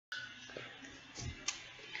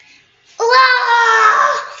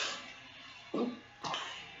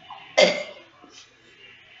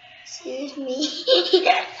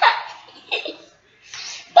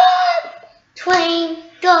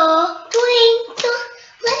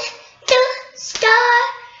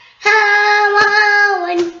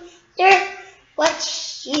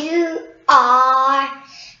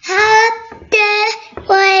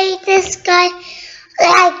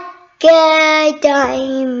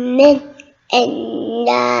diamond in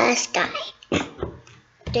the sky.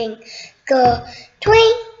 Twinkle,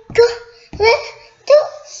 twinkle, little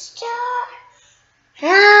star, how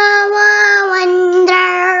I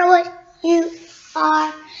wonder what you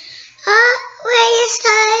are. Always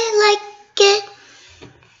I like it.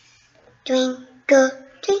 Twinkle,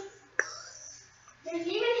 twinkle. Did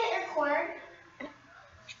you even hit record?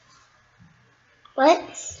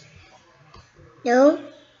 What? No.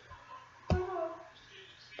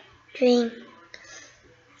 Twinkle,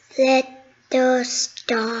 little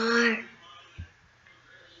star.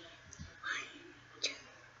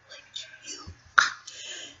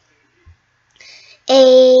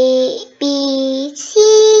 A, B,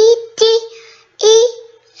 C, D, E,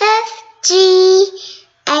 F, G,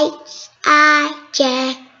 H, I,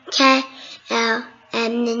 J, K, L,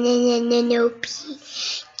 M, N, O, P,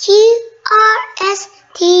 Q, R, S,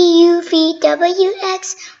 T, U, V, W,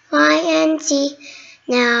 X, Y, and Z.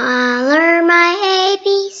 Now I'll learn my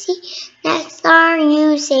ABC. Next learn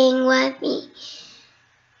you sing with me.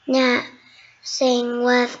 Now sing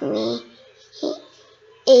with me.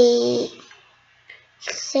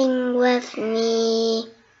 Sing with me.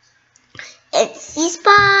 It's the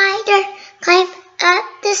spider climbed up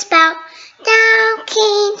the spout. Down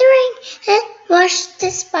came the rain and washed the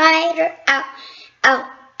spider out. Out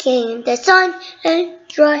came the sun and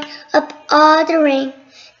dried up all the rain.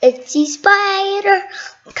 It's the spider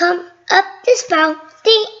come up the spout.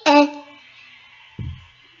 The end.